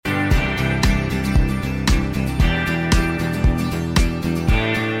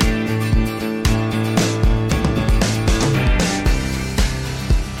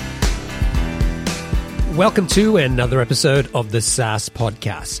Welcome to another episode of the SaaS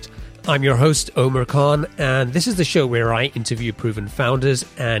Podcast. I'm your host, Omar Khan, and this is the show where I interview proven founders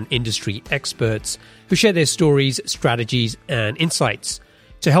and industry experts who share their stories, strategies, and insights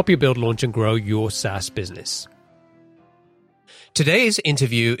to help you build, launch, and grow your SaaS business. Today's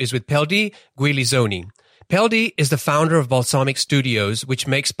interview is with Peldi Guilizzoni. Peldi is the founder of Balsamiq Studios, which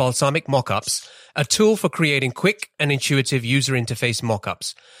makes Balsamiq mockups, a tool for creating quick and intuitive user interface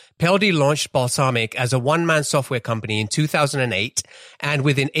mockups. Peldi launched Balsamiq as a one-man software company in 2008, and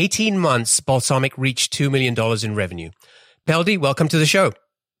within 18 months, Balsamiq reached $2 million in revenue. Peldi, welcome to the show.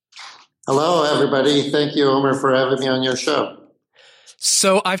 Hello, everybody. Thank you, Omar, for having me on your show.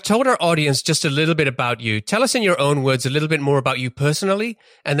 So I've told our audience just a little bit about you. Tell us in your own words a little bit more about you personally,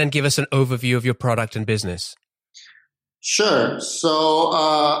 and then give us an overview of your product and business. Sure. So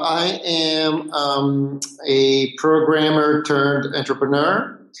I am a programmer turned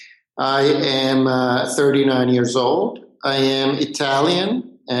entrepreneur. I am 39 years old. I am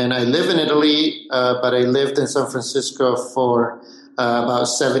Italian, and I live in Italy, but I lived in San Francisco for about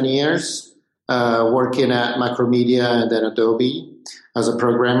 7 years, working at Macromedia and then Adobe as a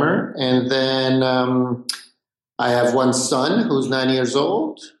programmer. And then I have one son who's 9 years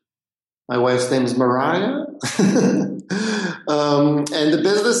old. My wife's name is Mariah. And the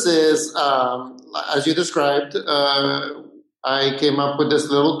business is, as you described, I came up with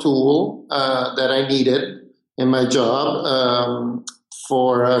this little tool that I needed in my job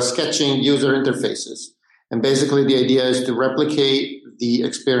for sketching user interfaces. And basically the idea is to replicate the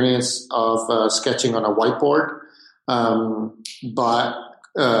experience of sketching on a whiteboard, but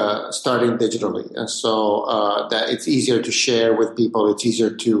starting digitally. And so that it's easier to share with people. It's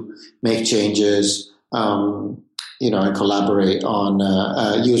easier to make changes, and collaborate on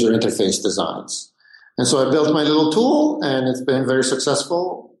user interface designs. And so I built my little tool, and it's been very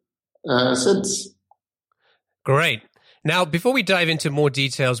successful since. Great. Now, before we dive into more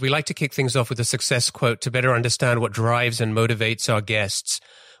details, we like to kick things off with a success quote to better understand what drives and motivates our guests.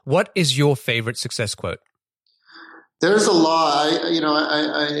 What is your favorite success quote? There's a lot.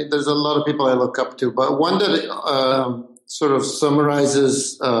 There's a lot of people I look up to, but one that sort of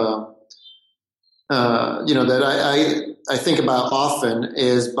summarizes, that I think about often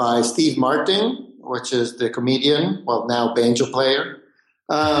is by Steve Martin, which is the comedian, well, now banjo player.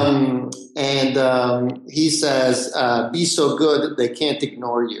 And he says, be so good they can't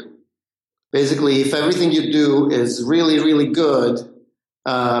ignore you. Basically, if everything you do is really, really good,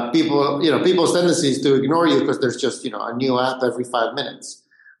 people's tendency is to ignore you because there's just, a new app every 5 minutes,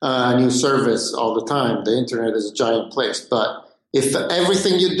 a new service all the time. The internet is a giant place. But if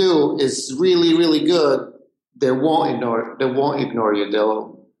everything you do is really, really good, they won't ignore you.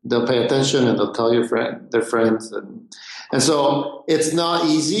 They'll pay attention and they'll tell their friends. And so it's not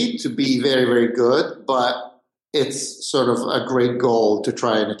easy to be very, very good, but it's sort of a great goal to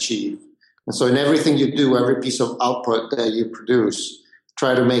try and achieve. And so in everything you do, every piece of output that you produce,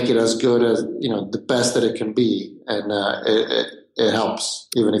 try to make it as good as, the best that it can be. And it helps,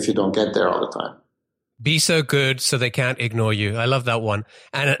 even if you don't get there all the time. Be so good so they can't ignore you. I love that one.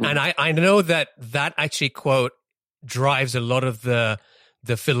 And I know that actually quote drives a lot of the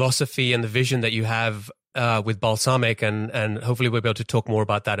philosophy and the vision that you have with Balsamiq, and hopefully we'll be able to talk more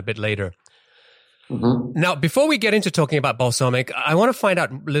about that a bit later. Mm-hmm. Now, before we get into talking about Balsamiq, I want to find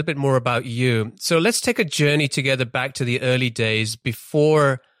out a little bit more about you. So let's take a journey together back to the early days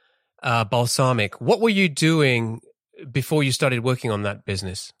before Balsamiq. What were you doing before you started working on that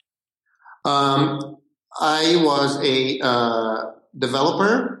business? I was a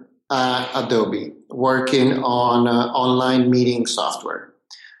developer at Adobe working on online meeting software.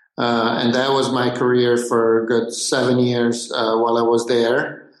 And that was my career for a good 7 years while I was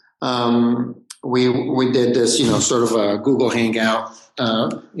there. We did this, sort of a Google Hangout,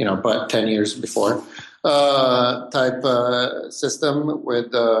 but 10 years before type system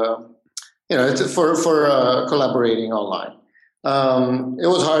with, it's for collaborating online. It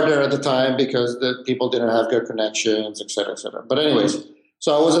was harder at the time because the people didn't have good connections, et cetera, et cetera. But anyways,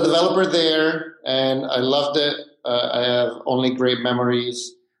 so I was a developer there and I loved it. I have only great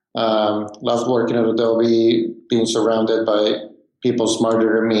memories. Loved working at Adobe, being surrounded by people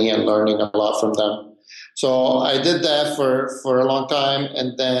smarter than me and learning a lot from them. So I did that for a long time.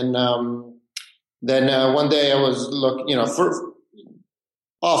 And then one day I was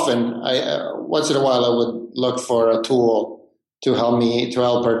once in a while I would look for a tool to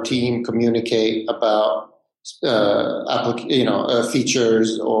help our team communicate about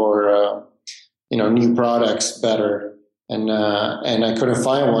features or new products better, and I couldn't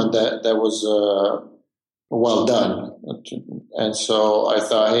find one that was well done. And so I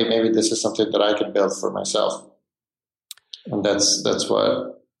thought, hey, maybe this is something that I can build for myself. And that's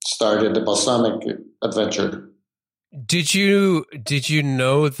what started the Balsamiq adventure. Did you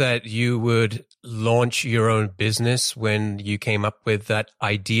know that you would launch your own business when you came up with that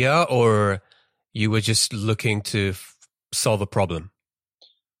idea, or you were just looking to solve a problem?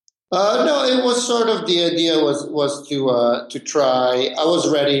 No, it was sort of, the idea was to try. I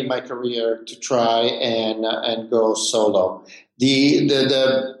was ready in my career to try and go solo.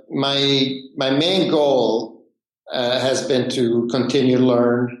 My main goal has been to continue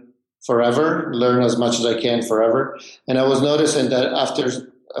learn as much as I can forever. And I was noticing that after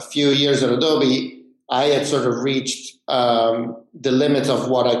a few years at Adobe, I had sort of reached the limit of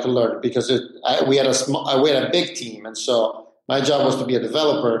what I could learn, because we had a big team, and so my job was to be a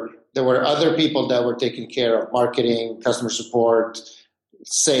developer. There were other people that were taking care of marketing, customer support,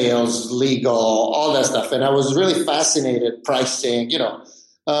 sales, legal, all that stuff. And I was really fascinated, pricing, I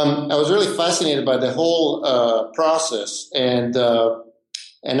was really fascinated by the whole process. And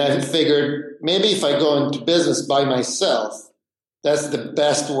I figured maybe if I go into business by myself, that's the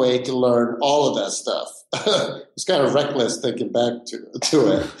best way to learn all of that stuff. It's kind of reckless thinking back to it.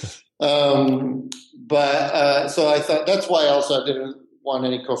 So I thought that's why also I didn't want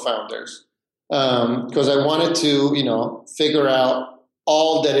any co-founders, because I wanted to, figure out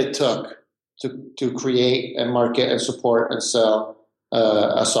all that it took to create and market and support and sell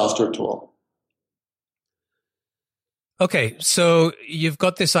a software tool. Okay, so you've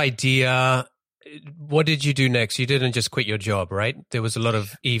got this idea. What did you do next? You didn't just quit your job, right? There was a lot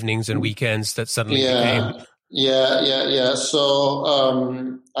of evenings and weekends that suddenly became... Yeah. So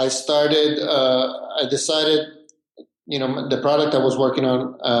I decided, the product I was working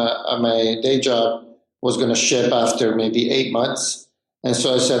on my day job was going to ship after maybe 8 months. And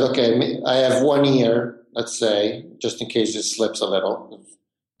so I said, okay, I have 1 year, let's say, just in case it slips a little,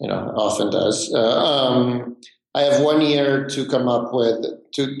 often does. I have 1 year to come up with,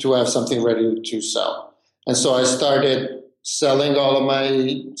 to have something ready to sell. And so I started selling all of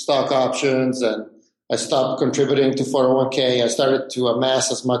my stock options, and I stopped contributing to 401k. I started to amass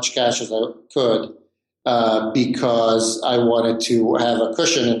as much cash as I could because I wanted to have a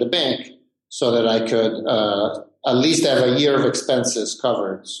cushion in the bank so that I could at least have a year of expenses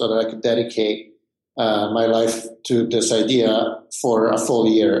covered, so that I could dedicate my life to this idea for a full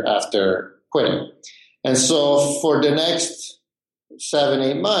year after quitting. And so for the next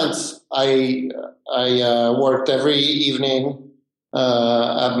 7-8 months, I worked every evening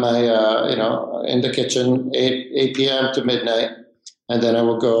at my, in the kitchen, 8 p.m. to midnight. And then I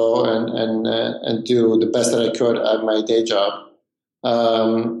would go and do the best that I could at my day job.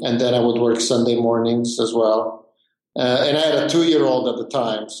 And then I would work Sunday mornings as well. And I had a 2-year-old at the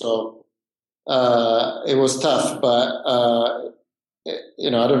time, so it was tough, but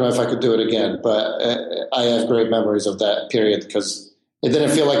I don't know if I could do it again, but I have great memories of that period because it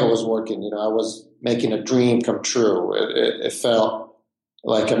didn't feel like I was working. I was making a dream come true. It felt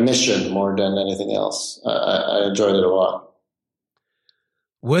like a mission more than anything else. I enjoyed it a lot.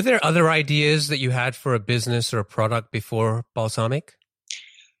 Were there other ideas that you had for a business or a product before Balsamiq?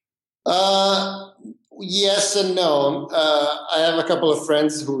 Yes and no. I have a couple of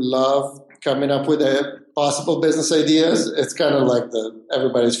friends who love coming up with possible business ideas. It's kind of like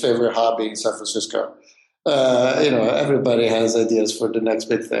everybody's favorite hobby in San Francisco. Everybody has ideas for the next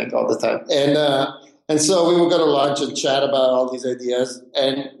big thing all the time. And so we would go to lunch and chat about all these ideas.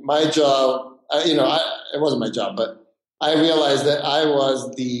 And my job, it wasn't my job, but I realized that I was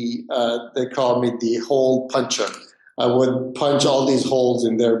they called me the hole puncher. I would punch all these holes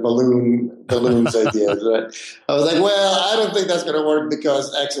in their balloons ideas. Right? I was like, well, I don't think that's going to work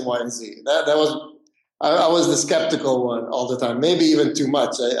because X and Y and Z. I was the skeptical one all the time, maybe even too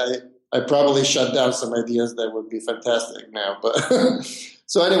much. I probably shut down some ideas that would be fantastic now. But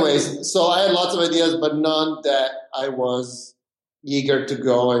so anyways, so I had lots of ideas, but none that I was eager to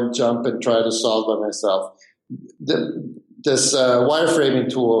go and jump and try to solve by myself. This wireframing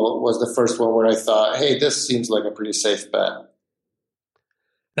tool was the first one where I thought, hey, this seems like a pretty safe bet.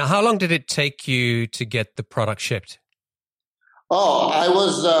 Now, how long did it take you to get the product shipped? Oh, I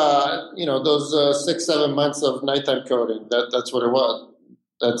was, those 6-7 months of nighttime coding. That's what it was.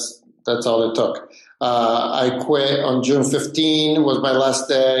 That's all it took. I quit on June 15 was my last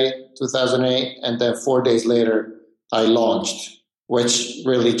day, 2008, and then 4 days later I launched, which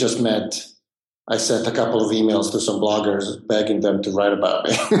really just meant I sent a couple of emails to some bloggers begging them to write about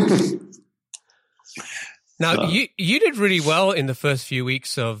me. Now, you did really well in the first few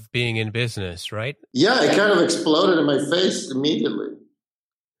weeks of being in business, right? Yeah, it kind of exploded in my face immediately.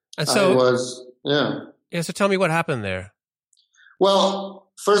 And so, Yeah, so tell me what happened there.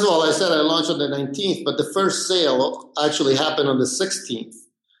 Well, first of all, I said I launched on the 19th, but the first sale actually happened on the 16th,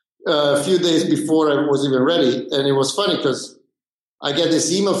 a few days before I was even ready. And it was funny because I get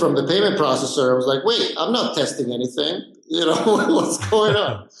this email from the payment processor. I was like, wait, I'm not testing anything. What's going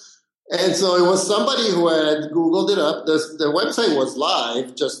on? And so it was somebody who had Googled it up. The website was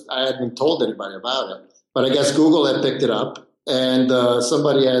live, just I hadn't told anybody about it. But I guess Google had picked it up. And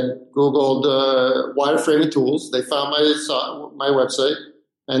somebody had Googled wireframing tools. They found my website,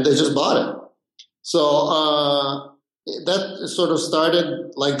 and they just bought it. So that sort of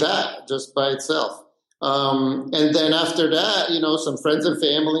started like that, just by itself. And then after that, some friends and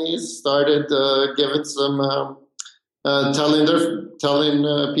families started giving some,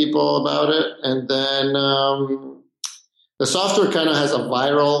 telling people about it, and then the software kind of has a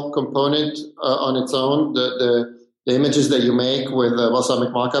viral component on its own. The images that you make with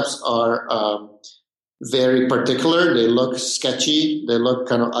Balsamiq mockups are very particular. They look sketchy. They look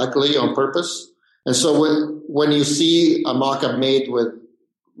kind of ugly on purpose. And so when you see a mockup made with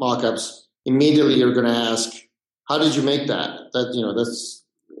mockups, immediately you're going to ask, how did you make that? That's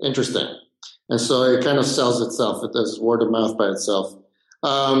interesting. And so it kind of sells itself. It does word of mouth by itself.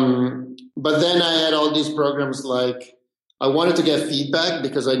 But then I had all these programs like I wanted to get feedback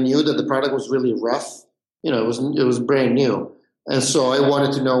because I knew that the product was really rough. It was brand new. And so I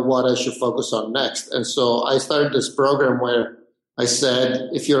wanted to know what I should focus on next. And so I started this program where I said,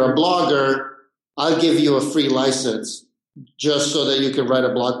 if you're a blogger, I'll give you a free license just so that you can write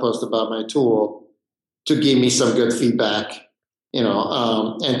a blog post about my tool to give me some good feedback,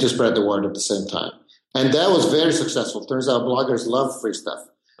 and to spread the word at the same time. And that was very successful. Turns out bloggers love free stuff.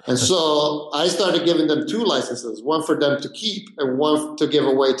 And so I started giving them 2 licenses, one for them to keep and one to give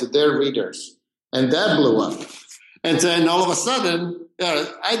away to their readers. And that blew up. And then all of a sudden,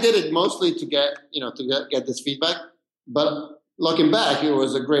 I did it mostly to get this feedback. But looking back, it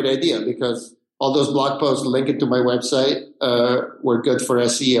was a great idea because all those blog posts linked to my website were good for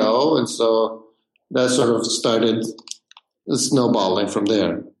SEO. And so that sort of started snowballing from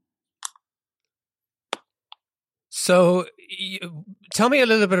there. So tell me a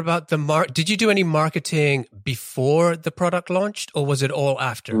little bit about did you do any marketing before the product launched, or was it all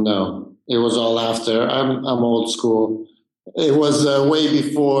after? No, it was all after. I'm old school. It was way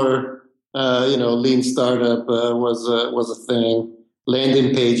before, lean startup was a thing.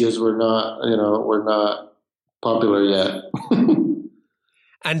 Landing pages were not popular yet.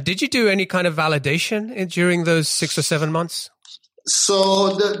 And did you do any kind of validation during those 6 or 7 months?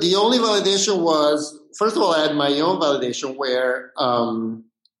 So the only validation was, first of all, I had my own validation where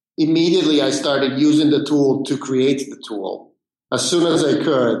immediately I started using the tool to create the tool. As soon as I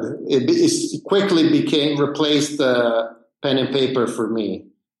could, it quickly replaced pen and paper for me.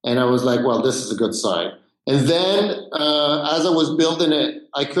 And I was like, well, this is a good sign. And then as I was building it,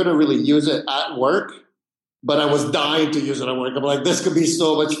 I couldn't really use it at work, but I was dying to use it at work. I'm like, this could be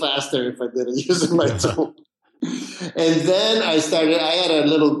so much faster if I didn't use my tool. And then I had a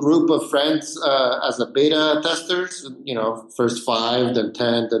little group of friends as a beta testers, first 5, then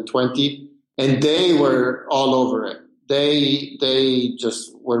 10, then 20. And they were all over it. They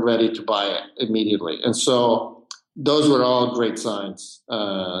just were ready to buy it immediately. And so those were all great signs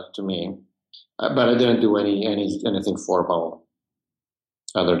to me. But I didn't do anything formal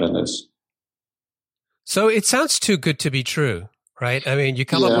other than this. So it sounds too good to be true, right? I mean, you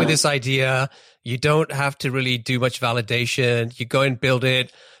come up with this idea. You don't have to really do much validation. You go and build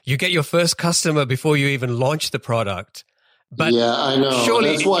it. You get your first customer before you even launch the product. But yeah, I know. Surely,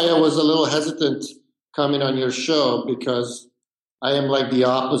 that's why I was a little hesitant coming on your show, because I am like the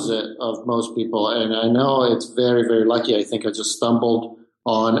opposite of most people. And I know it's very, very lucky. I think I just stumbled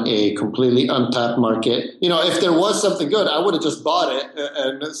on a completely untapped market. If there was something good, I would have just bought it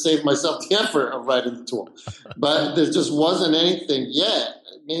and saved myself the effort of writing the tool. But there just wasn't anything yet.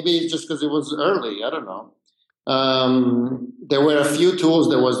 Maybe it's just because it was early. I don't know. There were a few tools.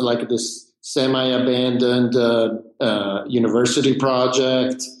 There was like this semi-abandoned university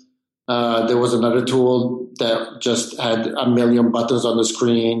project. There was another tool that just had a million buttons on the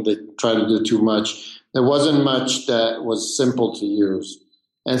screen. They tried to do too much. There wasn't much that was simple to use.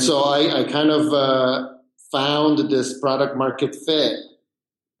 And so I kind of found this product market fit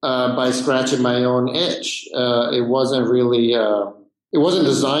by scratching my own itch. It wasn't really, it wasn't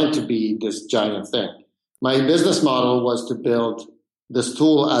designed to be this giant thing. My business model was to build this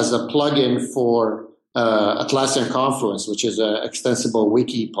tool as a plugin for Atlassian Confluence, which is an extensible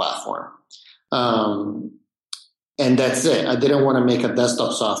wiki platform. And that's it. I didn't want to make a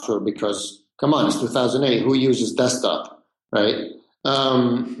desktop software because, come on, it's 2008. Who uses desktop, right?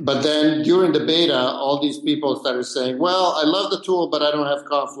 But then during the beta, all these people started saying, well, I love the tool, but I don't have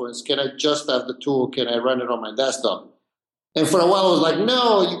Confluence. Can I just have the tool? Can I run it on my desktop? And for a while, I was like,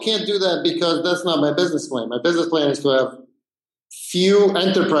 no, you can't do that because that's not my business plan. My business plan is to have few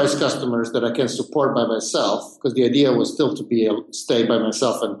enterprise customers that I can support by myself, because the idea was still to be able to stay by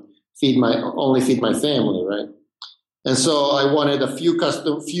myself and only feed my family, right? And so I wanted a few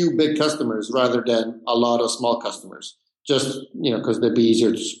big customers rather than a lot of small customers, just because they'd be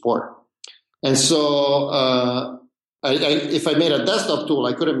easier to support. And so if I made a desktop tool,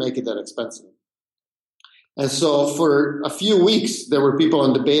 I couldn't make it that expensive. And so for a few weeks, there were people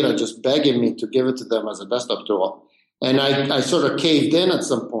in the beta just begging me to give it to them as a desktop tool. And I sort of caved in at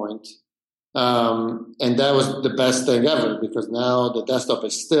some point. And that was the best thing ever, because now the desktop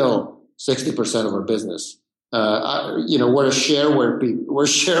is still 60% of our business. We're a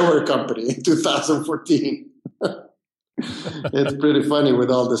shareware company in 2014. It's pretty funny with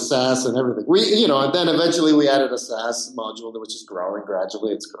all the SaaS and everything. And then eventually we added a SaaS module, which is growing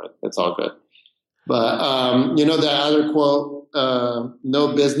gradually. It's good. It's all good. But, that other quote,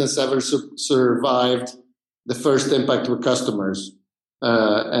 no business ever survived the first impact with customers,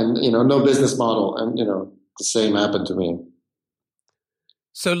 and no business model. And, the same happened to me.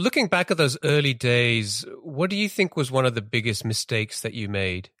 So looking back at those early days, what do you think was one of the biggest mistakes that you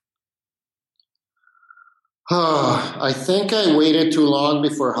made? I think I waited too long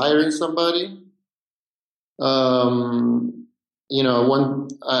before hiring somebody. When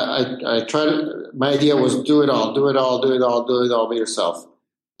I tried, my idea was do it all by yourself.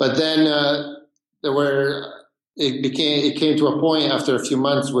 But then it came to a point after a few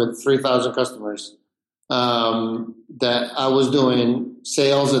months with 3,000 customers that I was doing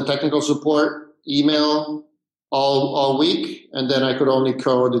sales and technical support, email all week, and then I could only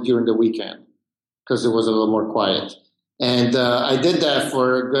code during the weekend because it was a little more quiet. And I did that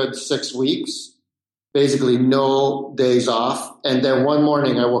for a good 6 weeks, basically no days off. And then one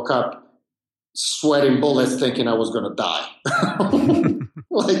morning I woke up sweating bullets thinking I was going to die.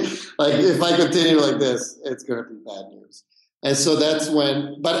 like if I continue like this, it's going to be bad news. And so that's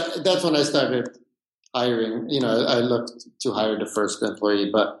when I started hiring. I looked to hire the first employee,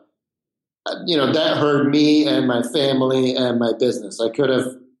 but that hurt me and my family and my business. I could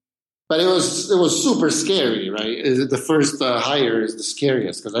have, but it was super scary, right? The first hire is the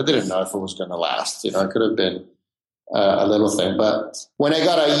scariest because I didn't know if it was going to last. It could have been a little thing. But when I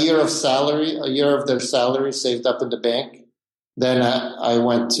got a year of their salary saved up in the bank, then I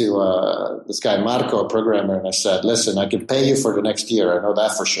went to this guy, Marco, a programmer, and I said, listen, I can pay you for the next year. I know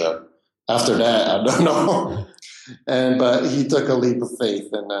that for sure. After that, I don't know. But he took a leap of faith,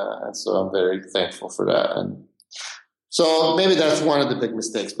 and so I'm very thankful for that. And so maybe that's one of the big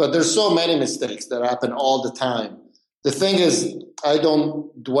mistakes. But there's so many mistakes that happen all the time. The thing is, I don't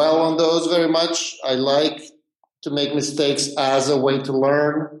dwell on those very much. I like to make mistakes as a way to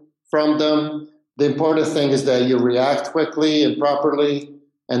learn from them. The important thing is that you react quickly and properly,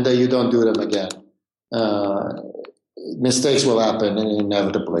 and that you don't do them again. Mistakes will happen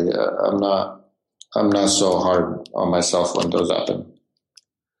inevitably. I'm not so hard on myself when those happen.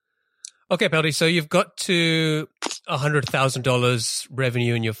 Okay, Peldi, so you've got to $100,000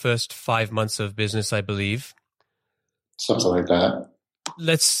 revenue in your first 5 months of business, I believe. Something like that.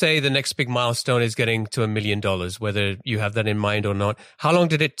 Let's say the next big milestone is getting to $1 million, whether you have that in mind or not. How long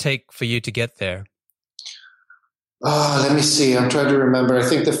did it take for you to get there? Let me see. I'm trying to remember. I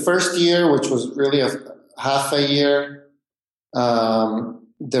think the first year, which was really half a year,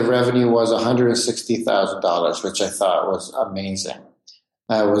 the revenue was $160,000, which I thought was amazing.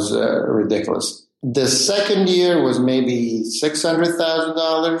 That was ridiculous. The second year was maybe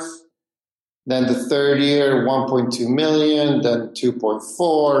 $600,000. Then the third year, 1.2 million, then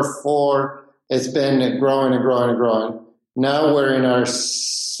 2.4, 4. It's been growing and growing and growing. Now we're in our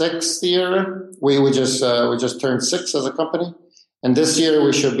sixth year. We just turned 6 as a company. And this year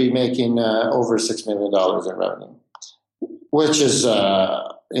we should be making over $6 million in revenue, which is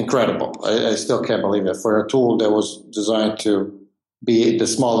incredible. I still can't believe it. For a tool that was designed to be the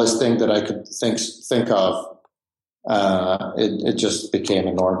smallest thing that I could think of, it just became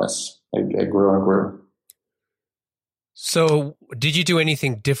enormous. It grew and grew. So did you do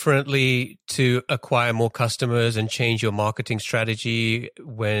anything differently to acquire more customers and change your marketing strategy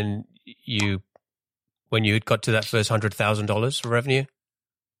when you got to that first $100,000 of revenue?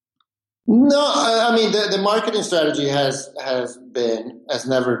 No, I mean, the marketing strategy has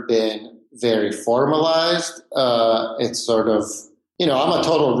never been very formalized. It's sort of, I'm a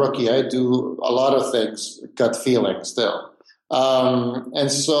total rookie. I do a lot of things gut feeling still.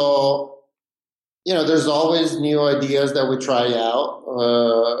 And so there's always new ideas that we try out,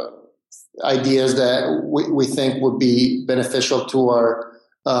 ideas that we think would be beneficial to our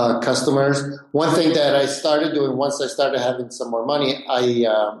customers. One thing that I started doing once I started having some more money,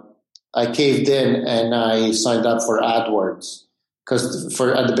 I caved in and I signed up for AdWords because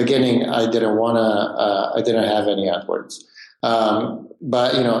at the beginning I didn't have any AdWords.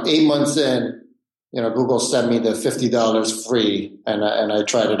 But 8 months in, Google sent me the $50 free, and I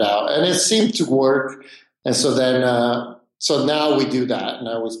tried it out, and it seemed to work. And so then, so now we do that.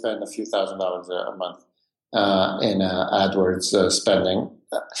 Now we spend a few $1,000s a month in AdWords spending.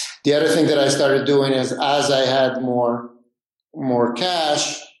 The other thing that I started doing is, as I had more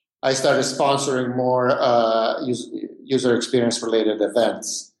cash, I started sponsoring more user experience related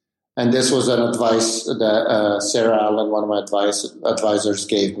events. And this was an advice that Sarah Allen, one of my advisors,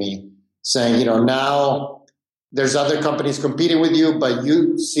 gave me, saying, now there's other companies competing with you, but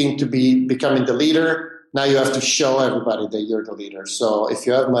you seem to be becoming the leader. Now you have to show everybody that you're the leader. So if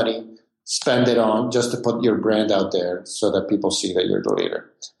you have money, spend it on just to put your brand out there so that people see that you're the leader.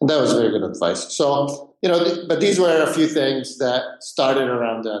 And that was very good advice. So, but these were a few things that started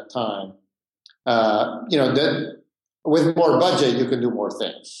around that time. With more budget, you can do more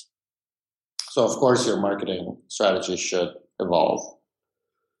things. So, of course, your marketing strategy should evolve.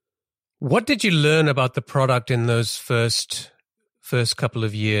 What did you learn about the product in those first couple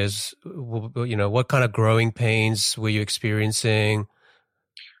of years? What kind of growing pains were you experiencing?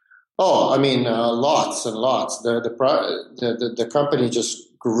 Oh, I mean, lots and lots. The company just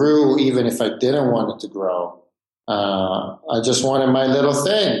grew, even if I didn't want it to grow. I just wanted my little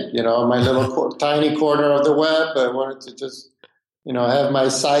thing, my little tiny corner of the web. I wanted to just, have my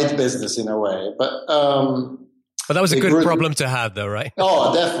side business in a way. But that was a good problem to have, though, right?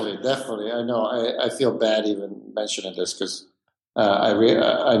 Oh, definitely. I know. I feel bad even mentioning this because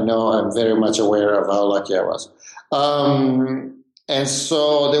I know I'm very much aware of how lucky I was. And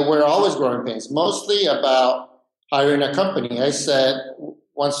so there were always growing pains, mostly about hiring a company. I said,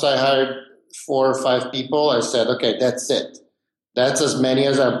 once I hired 4 or 5 people, I said, okay, that's it. That's as many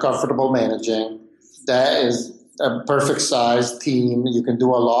as I'm comfortable managing. That is a perfect size team. You can do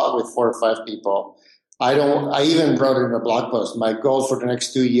a lot with 4 or 5 people. I even wrote it in a blog post. My goal for the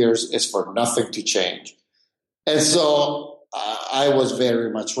next 2 years is for nothing to change. And so I was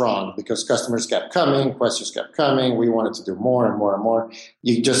very much wrong because customers kept coming, questions kept coming. We wanted to do more and more and more.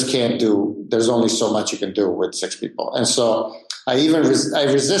 You just can't there's only so much you can do with 6 people. And so I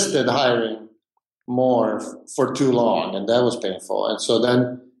resisted hiring more for too long, and that was painful. And so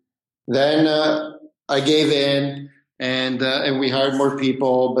then I gave in and we hired more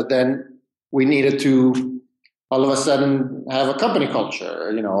people, but then we needed to all of a sudden have a company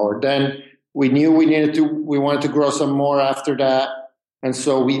culture, or then we knew we wanted to grow some more after that. And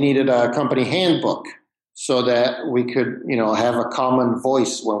so we needed a company handbook so that we could, have a common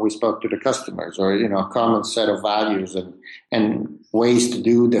voice when we spoke to the customers, or, a common set of values and ways to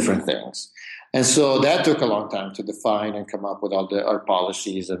do different things. And so that took a long time to define and come up with all our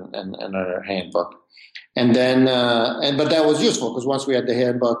policies and our handbook. And then, but that was useful because once we had the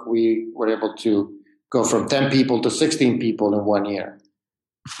handbook, we were able to go from 10 people to 16 people in 1 year.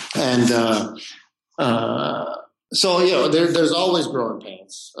 And so, there's always growing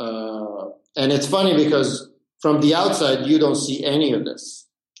pains. And it's funny because from the outside, you don't see any of this.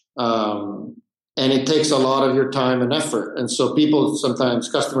 And it takes a lot of your time and effort. And so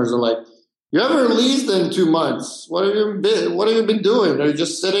customers are like, you haven't released in 2 months. What have you been doing? Are you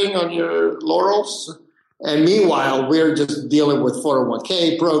just sitting on your laurels? And meanwhile, we're just dealing with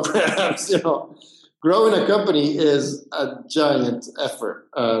 401k programs. Growing a company is a giant effort,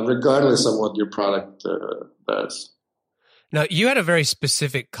 regardless of what your product does. Now, you had a very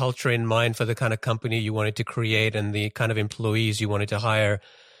specific culture in mind for the kind of company you wanted to create and the kind of employees you wanted to hire.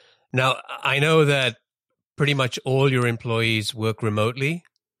 Now, I know that pretty much all your employees work remotely.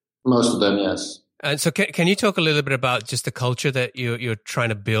 Most of them, yes. And so can you talk a little bit about just the culture that you're trying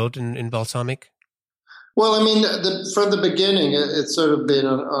to build in Balsamiq? Well, I mean, from the beginning, it's sort of been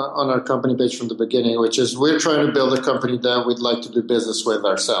on our company page from the beginning, which is we're trying to build a company that we'd like to do business with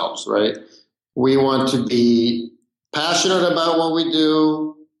ourselves, right? We want to be passionate about what we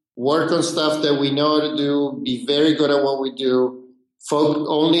do, work on stuff that we know how to do, be very good at what we do,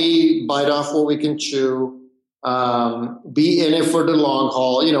 only bite off what we can chew, be in it for the long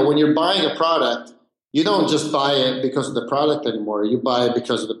haul. When you're buying a product, you don't just buy it because of the product anymore. You buy it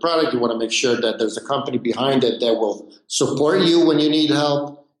because of the product. You want to make sure that there's a company behind it that will support you when you need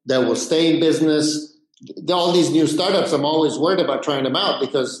help, that will stay in business. All these new startups, I'm always worried about trying them out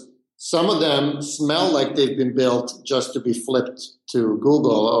because some of them smell like they've been built just to be flipped to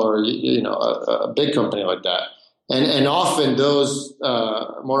Google or a big company like that. And often those,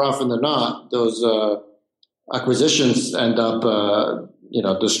 more often than not, those acquisitions end up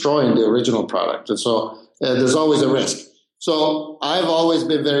destroying the original product. And so there's always a risk. So I've always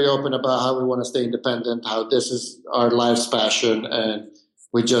been very open about how we want to stay independent, how this is our life's passion, and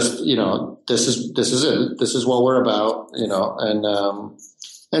we just, this is it. This is what we're about,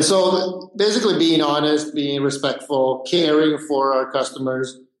 and so basically being honest, being respectful, caring for our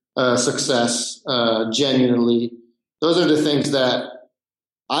customers' success, genuinely. Those are the things that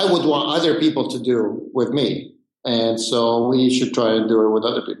I would want other people to do with me. And so we should try and do it with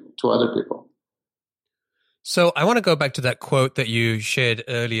other people. So I want to go back to that quote that you shared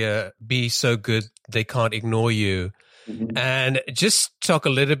earlier, be so good they can't ignore you. Mm-hmm. And just talk a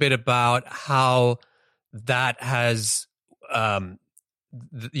little bit about how that has,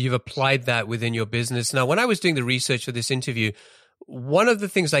 you've applied that within your business. Now, when I was doing the research for this interview, one of the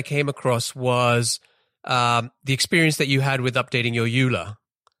things I came across was the experience that you had with updating your EULA.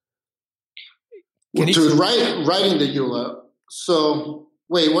 Writing the EULA. So,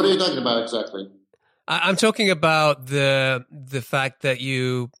 wait, what are you talking about exactly? I'm talking about the fact that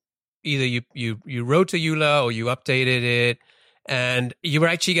you either you wrote a EULA or you updated it, and you were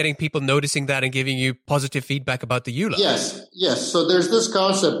actually getting people noticing that and giving you positive feedback about the EULA. Yes. So there's this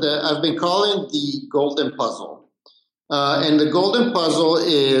concept that I've been calling the golden puzzle. And the golden puzzle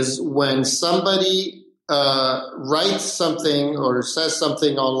is when somebody writes something or says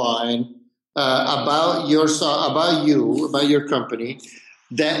something online about your company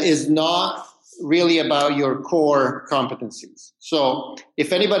that is not really about your core competencies. So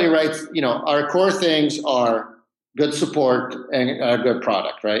if anybody writes, our core things are good support and a good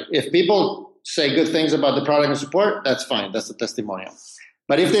product, right? If people say good things about the product and support, that's fine. That's a testimonial.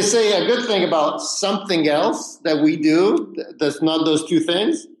 But if they say a good thing about something else that we do that's not those two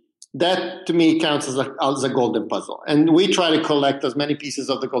things, that to me counts as a golden puzzle. And we try to collect as many pieces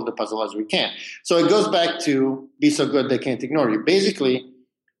of the golden puzzle as we can. So it goes back to be so good they can't ignore you. Basically,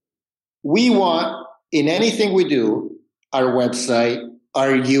 we want, in anything we do, our website, our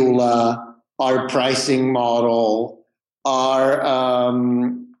EULA, our pricing model, our,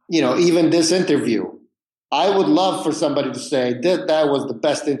 even this interview. I would love for somebody to say that was the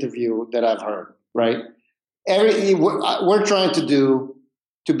best interview that I've heard, right? We're trying to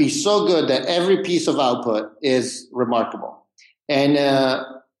be so good that every piece of output is remarkable. And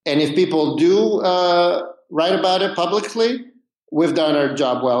if people do write about it publicly, we've done our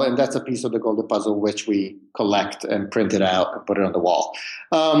job well, and that's a piece of the golden puzzle which we collect and print it out and put it on the wall.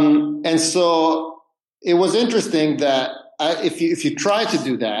 And so it was interesting that if you try to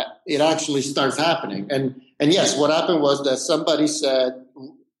do that, it actually starts happening. And yes, what happened was that somebody said,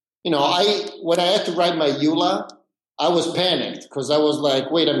 when I had to write my EULA, I was panicked because I was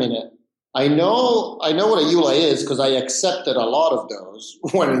like, wait a minute. I know what a EULA is because I accepted a lot of those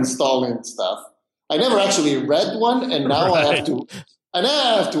when installing stuff. I never actually read one, and now I have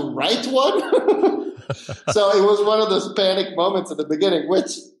to write one. So it was one of those panic moments at the beginning,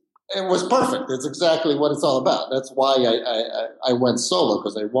 which it was perfect. It's exactly what it's all about. That's why I went solo,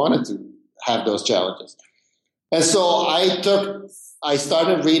 because I wanted to have those challenges. And so I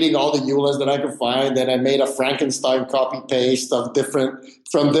started reading all the EULAs that I could find, and I made a Frankenstein copy paste from different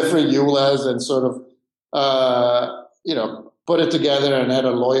EULAs and sort of put it together and had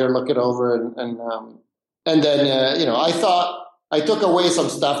a lawyer look it over. And then, I thought I took away some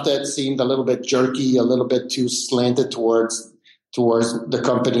stuff that seemed a little bit jerky, a little bit too slanted towards the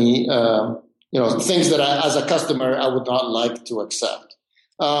company, things that as a customer, I would not like to accept.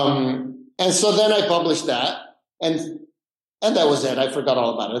 And so then I published that, and that was it. I forgot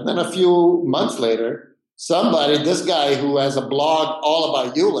all about it. And then a few months later, this guy who has a blog all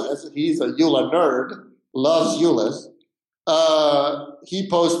about EULAs, he's a EULA nerd, loves EULAs, he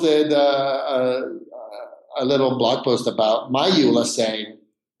posted a little blog post about my EULA saying,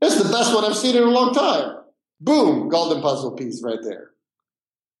 "It's the best one I've seen in a long time." Boom, golden puzzle piece right there.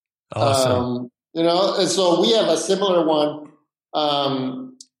 Awesome. And so we have a similar one.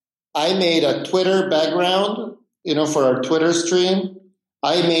 I made a Twitter background, for our Twitter stream.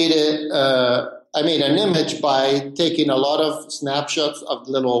 I made an image by taking a lot of snapshots of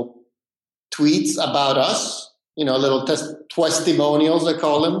little tweets about us, little testimonials, I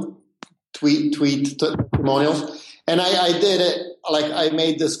call them, tweet testimonials. And I did it, I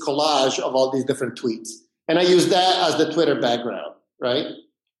made this collage of all these different tweets. And I used that as the Twitter background, right?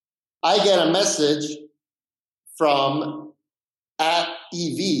 I get a message from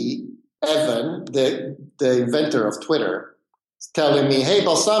 @EV, Evan, the inventor of Twitter, telling me, "Hey,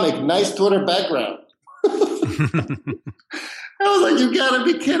 Balsamiq, nice Twitter background." I was like, "You gotta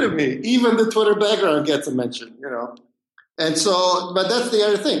be kidding me!" Even the Twitter background gets a mention, And so, but that's the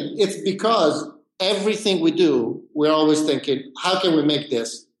other thing. It's because everything we do, we're always thinking, how can we make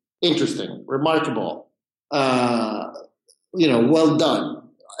this interesting, remarkable, well done?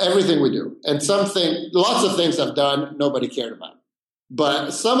 Everything we do. And lots of things I've done, nobody cared about.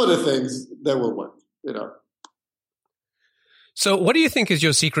 But some of the things that will work, So what do you think is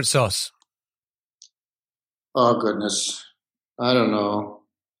your secret sauce? Oh, goodness. I don't know.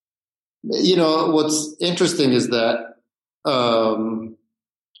 What's interesting is that I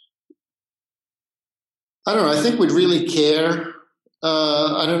don't know. I think we'd really care.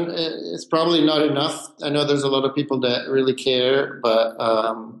 It's probably not enough. I know there's a lot of people that really care, but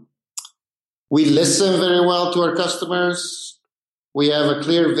we listen very well to our customers. We have a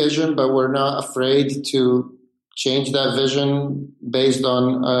clear vision, but we're not afraid to change that vision based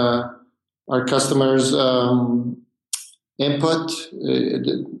on our customers' input.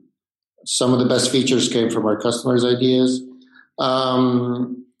 Some of the best features came from our customers' ideas.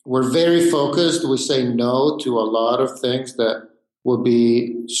 We're very focused. We say no to a lot of things that would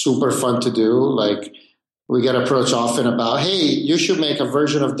be super fun to do. Like we get approached often about, hey, you should make a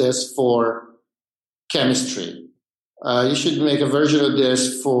version of this for chemistry. You should make a version of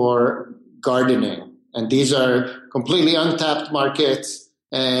this for gardening. And these are completely untapped markets.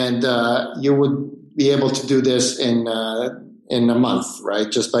 And you would be able to do this in a month,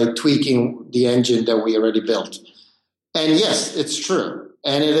 right? Just by tweaking the engine that we already built. And yes, it's true.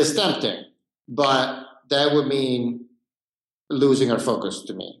 And it is tempting, but that would mean losing our focus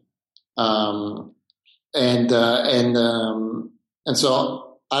to me. And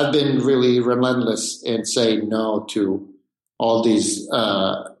so I've been really relentless in saying no to all these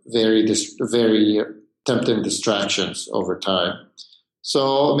very tempting distractions over time.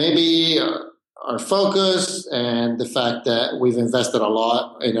 So maybe our focus and the fact that we've invested a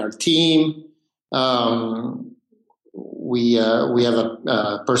lot in our team. We have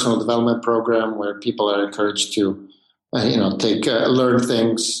a personal development program where people are encouraged to, learn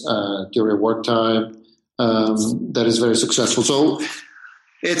things during work time. That is very successful. So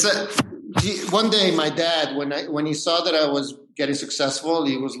one day my dad, when he saw that I was getting successful,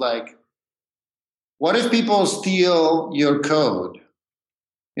 he was like, "What if people steal your code?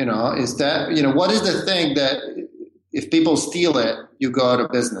 What is the thing that if people steal it, you go out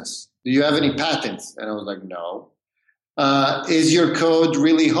of business? Do you have any patents?" And I was like, "No." Is your code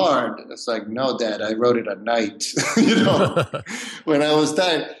really hard? It's like, "No, Dad, I wrote it at night, when I was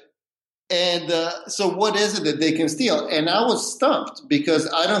tired." And so what is it that they can steal? And I was stumped because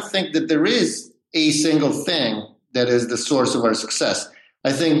I don't think that there is a single thing that is the source of our success.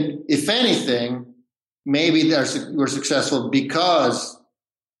 I think, if anything, maybe we're successful because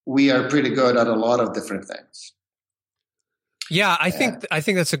we are pretty good at a lot of different things. Yeah, I think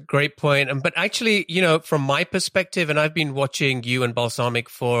that's a great point. But actually, from my perspective, and I've been watching you and Balsamiq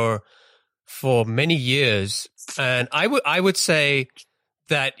for many years, and I would say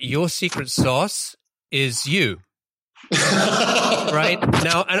that your secret sauce is you. Right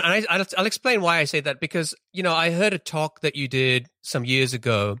now, and I'll explain why I say that, because I heard a talk that you did some years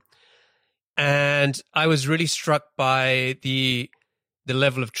ago, and I was really struck by the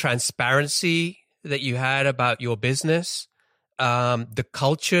level of transparency that you had about your business. The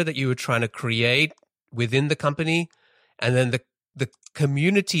culture that you were trying to create within the company, and then the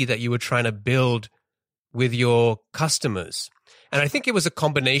community that you were trying to build with your customers. And I think it was a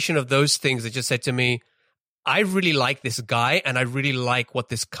combination of those things that just said to me, I really like this guy and I really like what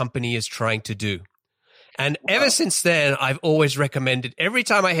this company is trying to do. And ever since then, I've always recommended, every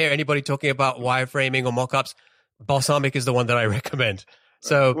time I hear anybody talking about wireframing or mockups, Balsamiq is the one that I recommend.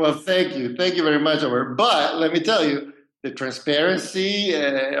 So, well, thank you. Thank you very much, Omar. But let me tell you, the transparency,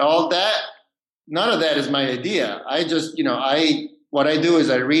 all that, none of that is my idea. I just, what I do is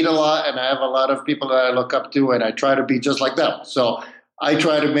I read a lot and I have a lot of people that I look up to and I try to be just like them. So I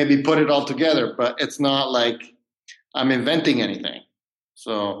try to maybe put it all together, but it's not like I'm inventing anything.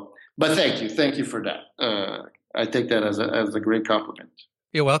 So, but thank you. Thank you for that. I take that as a great compliment.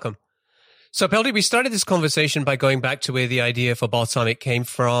 You're welcome. So Peldi, we started this conversation by going back to where the idea for Balsamiq came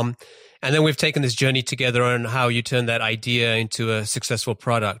from. And then we've taken this journey together on how you turned that idea into a successful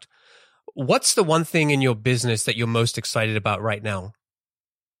product. What's the one thing in your business that you're most excited about right now?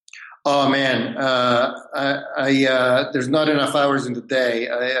 Oh man, there's not enough hours in the day.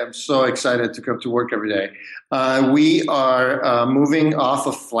 I am so excited to come to work every day. We are moving off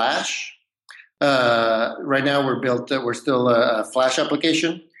of Flash. Right now we're still a Flash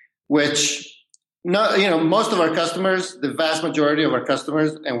application, which No, most of our customers, the vast majority of our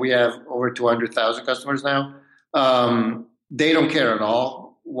customers, and we have over 200,000 customers now, they don't care at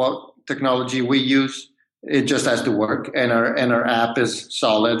all what technology we use. It just has to work, and our app is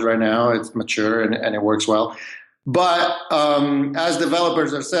solid right now. It's mature and it works well. But as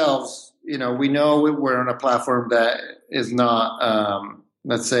developers ourselves, we know we're on a platform that is not,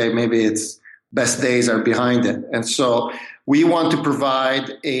 let's say, maybe its best days are behind it, and so we want to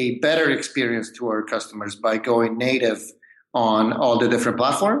provide a better experience to our customers by going native on all the different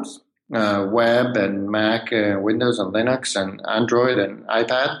platforms, web and Mac, Windows and Linux and Android and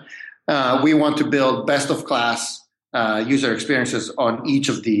iPad. We want to build best of class user experiences on each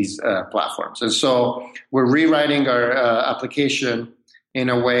of these platforms. And so we're rewriting our application in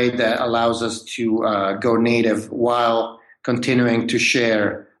a way that allows us to go native while continuing to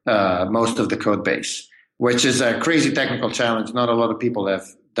share most of the code base, which is a crazy technical challenge. Not a lot of people have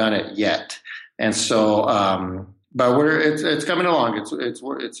done it yet. And so, but it's coming along.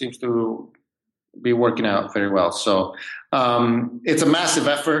 It seems to be working out very well. So it's a massive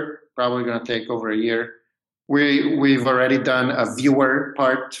effort, probably going to take over a year. We've already done a viewer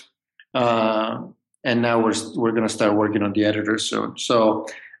part, and now we're going to start working on the editor soon. So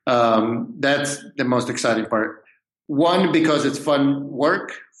that's the most exciting part. One, because it's fun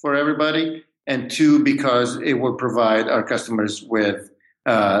work for everybody, and two, because it will provide our customers with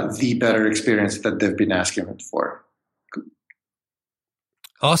the better experience that they've been asking for.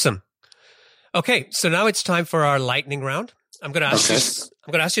 Awesome. Okay, so now it's time for our lightning round. I'm going to ask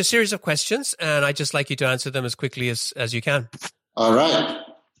you a series of questions, and I'd just like you to answer them as quickly as you can. All right.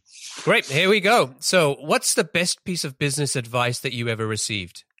 Great. Here we go. So, what's the best piece of business advice that you ever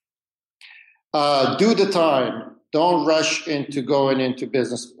received? Do the time. Don't rush into going into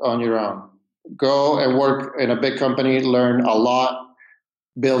business on your own. Go and work in a big company, learn a lot,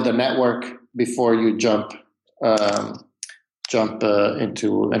 build a network before you jump into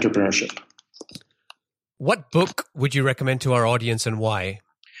entrepreneurship. What book would you recommend to our audience and why?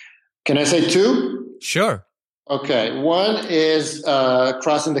 Can I say two? Sure. Okay. One is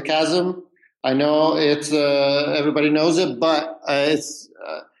Crossing the Chasm. I know it's everybody knows it, but it's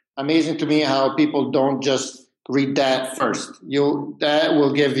amazing to me how people don't just read that first. That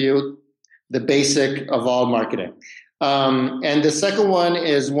will give you the basic of all marketing. And the second one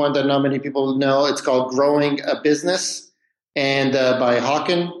is one that not many people know. It's called Growing a Business, and by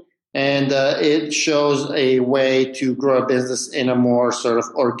Hawken. And it shows a way to grow a business in a more sort of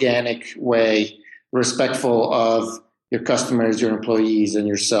organic way, respectful of your customers, your employees, and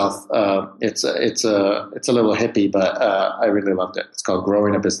yourself. It's a little hippie, but I really loved it. It's called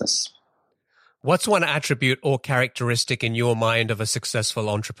Growing a Business. What's one attribute or characteristic in your mind of a successful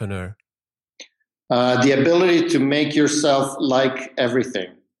entrepreneur? The ability to make yourself like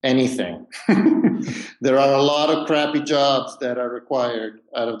anything. There are a lot of crappy jobs that are required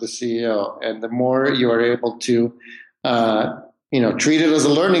out of the CEO, and the more you are able to, treat it as a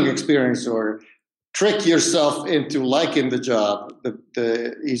learning experience or trick yourself into liking the job,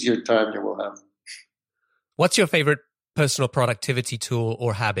 the easier time you will have. What's your favorite personal productivity tool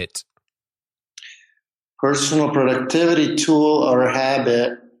or habit? Personal productivity tool or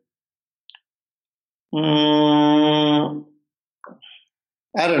habit.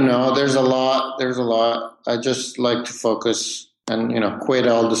 I don't know. There's a lot. I just like to focus and, quit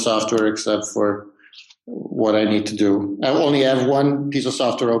all the software except for what I need to do. I only have one piece of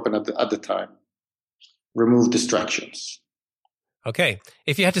software open at the time. Remove distractions. Okay.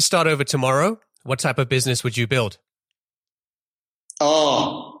 If you had to start over tomorrow, what type of business would you build?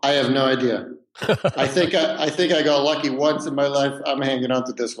 Oh, I have no idea. I think I got lucky once in my life. I'm hanging on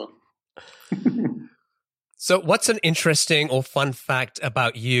to this one. So what's an interesting or fun fact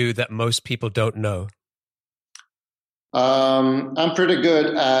about you that most people don't know? I'm pretty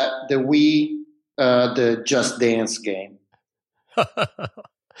good at the Just Dance game.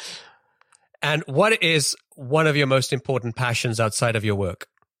 And what is one of your most important passions outside of your work?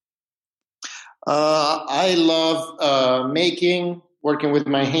 I love working with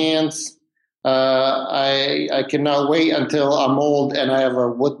my hands. I cannot wait until I'm old and I have a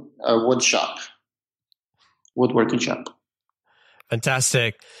woodworking shop.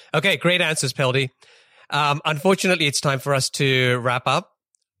 Fantastic. Okay, great answers, Peldi. Unfortunately, it's time for us to wrap up.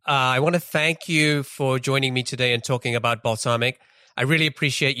 I want to thank you for joining me today and talking about Balsamiq. I really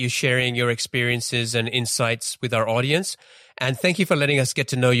appreciate you sharing your experiences and insights with our audience. And thank you for letting us get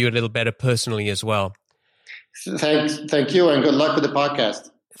to know you a little better personally as well. Thank you, and good luck with the podcast.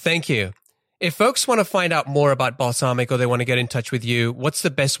 Thank you. If folks want to find out more about Balsamiq or they want to get in touch with you, what's the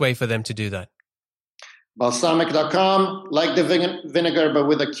best way for them to do that? Balsamiq.com, like the vinegar, but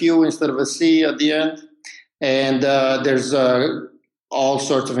with a Q instead of a C at the end. And there's all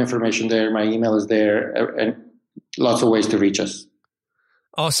sorts of information there. My email is there, and lots of ways to reach us.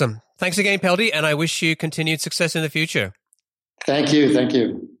 Awesome. Thanks again, Peldi, and I wish you continued success in the future. Thank you. Thank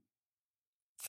you.